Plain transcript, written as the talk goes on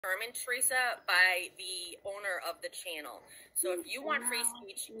determined, Theresa, by the owner of the channel. So if you want free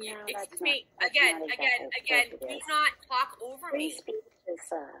speech, excuse me, again, do not talk over me. Free speech is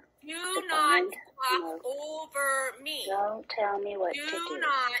do not talk over me. Don't tell me what to do. Do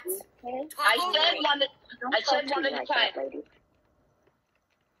not talk I over said me. I said one at a time.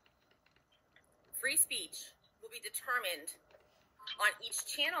 Free speech will be determined on each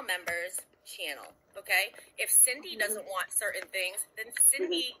channel member's channel, okay? If Cindy doesn't want certain things, then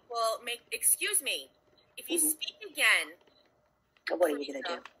Cindy will make, excuse me, if you speak again, what are you going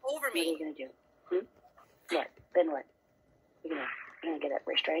to do? Over me. What are you going to do? What? Then what? You're going to get a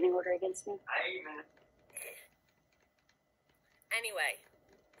restraining order against me? Anyway,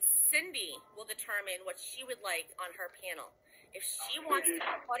 Cindy will determine what she would like on her panel. If she wants to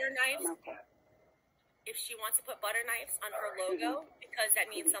put butter knives, if she wants to put butter knives on her logo because that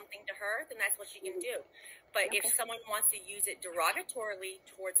means something to her, then that's what she can do. But if someone wants to use it derogatorily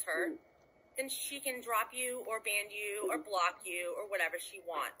towards her, then she can drop you or ban you or block you or whatever she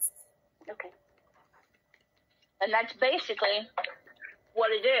wants. Okay. And that's basically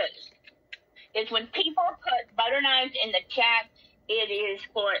what it is. Is when people put butter knives in the chat, it is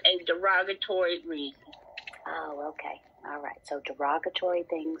for a derogatory reason. Oh, okay. All right. So derogatory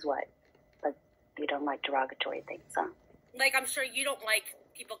things, what? But you don't like derogatory things, huh? Like, I'm sure you don't like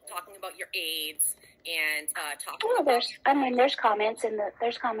people talking about your AIDS and talking well, about... there's comments in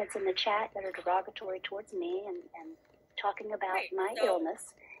the chat that are derogatory towards me and talking about my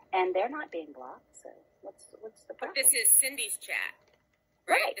illness, and they're not being blocked. So what's the problem? But this is Cindy's chat,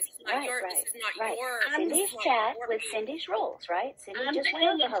 right? This is not your. This is not your. Cindy's chat with Cindy's rules, right? Cindy just went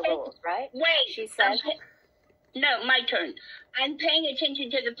over her rules, right? Wait, she said. No, my turn. I'm paying attention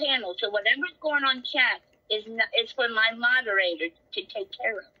to the panel, so whatever's going on chat is for my moderator to take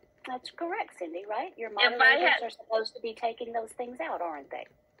care of. That's correct, Cindy, right? Your moderators are supposed to be taking those things out, aren't they?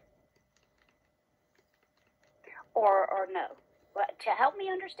 Or no? But to help me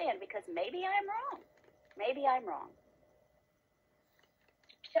understand, because maybe I'm wrong. Maybe I'm wrong.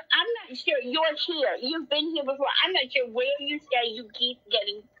 So I'm not sure. You're here. You've been here before. I'm not sure where you say you keep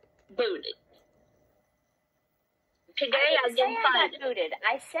getting booted. Today I didn't find it. Booted.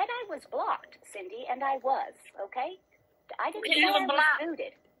 I said I was blocked, Cindy, and I was, okay? I didn't say I was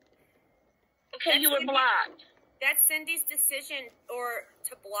booted. Okay, you were blocked. That's Cindy's decision, or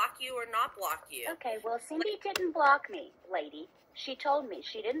to block you or not block you. Okay, well, Cindy didn't block me, lady. She told me.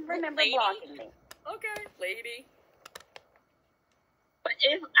 She didn't remember blocking me. Okay, lady. But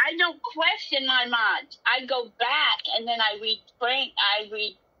if I don't question my mods, I go back and then I maybe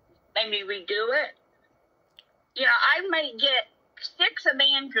redo it. You know, I might get 6 of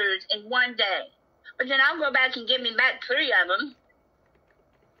Andrews in one day, but then I'll go back and give me back 3 of them.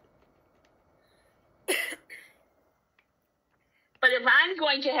 But if I'm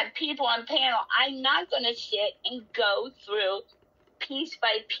going to have people on panel, I'm not going to sit and go through piece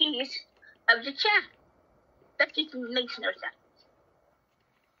by piece of the chat. That just makes no sense.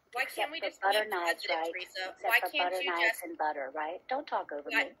 Why can't we just butter knives, right? Teresa? Except Why for can't butter you knives just... and butter, right? Don't talk over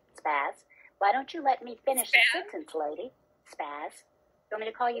me, Spaz. Why don't you let me finish the sentence, lady? Spaz. You want me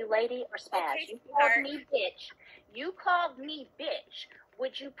to call you lady or Spaz? Okay, you called me bitch. You called me bitch.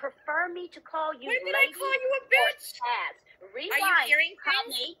 Would you prefer me to call you lady? When did lady I call you a bitch? Spaz? Rewind. Are you hearing things?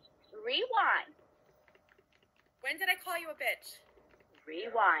 Honey. Rewind. When did I call you a bitch?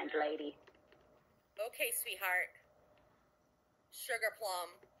 Rewind, lady. Okay, sweetheart. Sugar plum.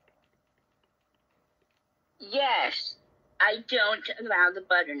 Yes, I don't allow the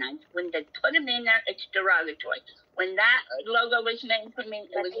butter knives. When they put them in there, it's derogatory. When that logo was made for me,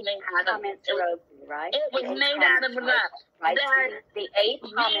 it was made out of right? It was made out of love. Right, the 8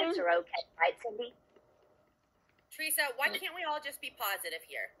 comments are okay, right, Cindy? Teresa, why can't we all just be positive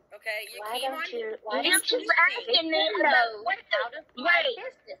here? Okay, Why don't you keep asking me about out of my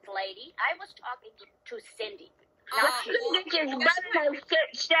business, lady? I was talking to Cindy. This is butter knife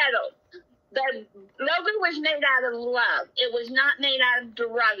settled. The logo was made out of love. It was not made out of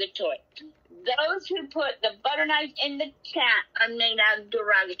derogatory. Those who put the butter knife in the chat are made out of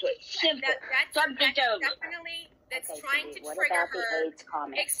derogatory. Simple. Subject over. Definitely, that's trying to trigger her.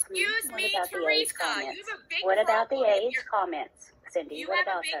 Excuse me, Teresa. You have a big What about the AIDS comments, Cindy? You what have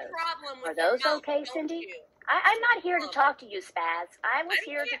about a big those? problem with Are those mouth, okay, Cindy? I'm not here to talk to you, Spaz. I was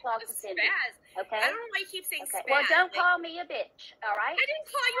here to talk to Cindy. Spaz. Okay. I don't know why you keep saying spaz. Well, don't call me a bitch, all right? I didn't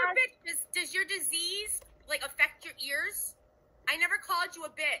call you a bitch. Does your disease, affect your ears? I never called you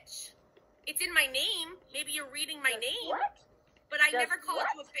a bitch. It's in my name. Maybe you're reading my name. What? But I never called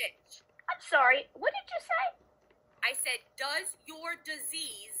you a bitch. I'm sorry. What did you say? I said, does your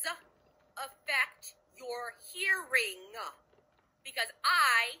disease affect your hearing? because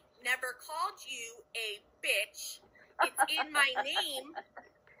I never called you a bitch. It's in my name.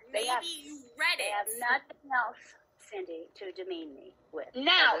 Maybe you read it. They have nothing else, Cindy, to demean me with.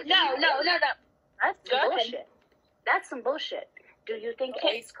 No. That's some bullshit. That's some bullshit. Do you think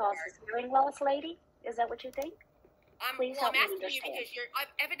AIDS causes hearing loss, lady? Is that what you think? Please help me understand. I'm asking you because you're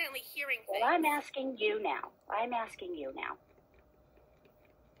evidently hearing things. Well, I'm asking you now.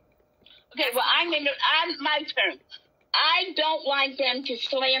 Okay, well, I'm my turn. I don't like them to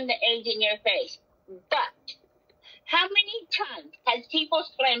slam the AIDS in your face. But how many times has people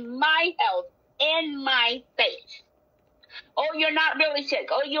slammed my health in my face? Oh, you're not really sick.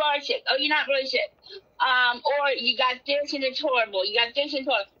 Oh, you are sick. Oh, you're not really sick. Or you got this and it's horrible. You got this and it's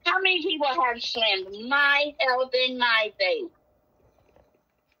horrible. How many people have slammed my health in my face?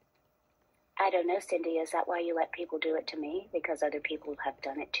 I don't know, Cindy. Is that why you let people do it to me? Because other people have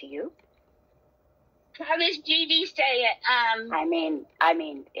done it to you? How does GD say it? I mean,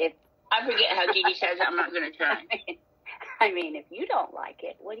 if I forget how GD says it. I'm not going to try. I mean, if you don't like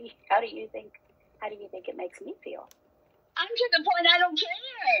it, how do you think it makes me feel? I'm to the point I don't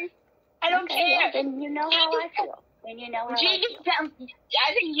care. I don't care. Well, then you know how I feel. Then you know how I feel.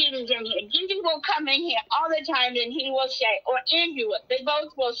 I think GD's in here. GD will come in here all the time and he will say, or Andrew, they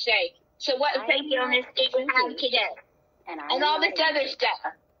both will say, so what faith illness do you have today? And all this other stuff.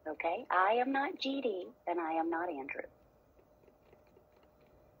 Okay? I am not GD and I am not Andrew.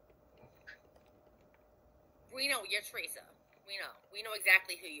 We know you're Theresa. We know. We know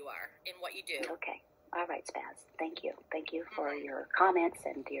exactly who you are and what you do. Okay. All right, Spaz. Thank you. Thank you for your comments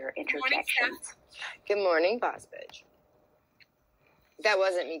and your interjections. Good morning, boss bitch. That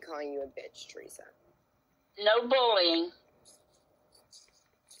wasn't me calling you a bitch, Theresa. No bullying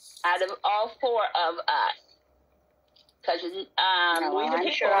out of all four of us. Because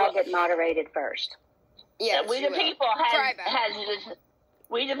I'm sure I'll get moderated first. Yeah, we the people has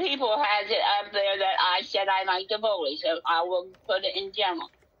it up there that I said I like to bully, so I will put it in general.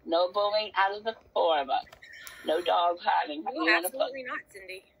 No bullying out of the four of us. No dog hiding. No, absolutely not,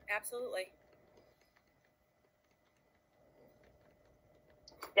 Cindy. Absolutely.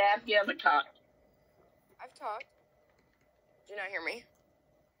 Dab, you ever talked? I've talked. Did you not hear me?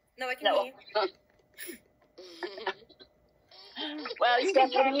 No, I can hear you. Well,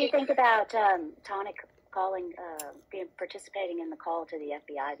 Steph, what do you think about Tonic participating in the call to the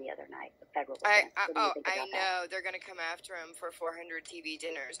FBI the other night, the federal defense? I know. They're going to come after him for 400 TV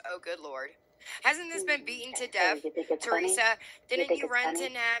dinners. Oh, good Lord. Hasn't this been beaten to death? Theresa, didn't you run to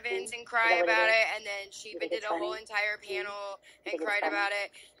Navins and cry about it? And then Sheba did a whole entire panel and cried about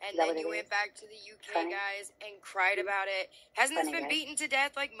it. And then you went back to the UK guys and cried about it. Hasn't this been beaten to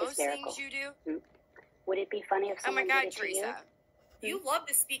death like most things you do? Would it be funny if someone did it to you? Teresa. You love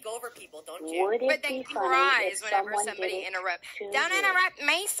to speak over people, don't you? But then he cries whenever somebody interrupts. Don't interrupt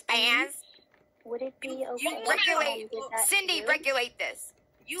me, Spaz. Would it be okay? Cindy, regulate this.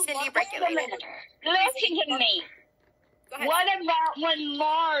 Cindy, regulate it. Listen to me. What about when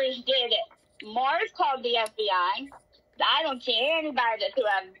Mars did it? Mars called the FBI. I don't care anybody that threw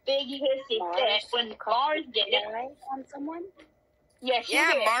a big hissy fit when Mars did it. On someone? Yes,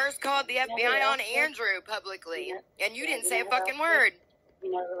 Mars called the FBI on Andrew publicly, and you didn't say a fucking word.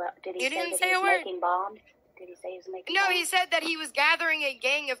 Did he say he was making bombs? Did he say he was making bombs? No, he said that he was gathering a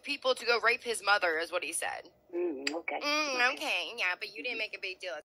gang of people to go rape his mother, is what he said. Okay. Okay, yeah, but you didn't make a big deal.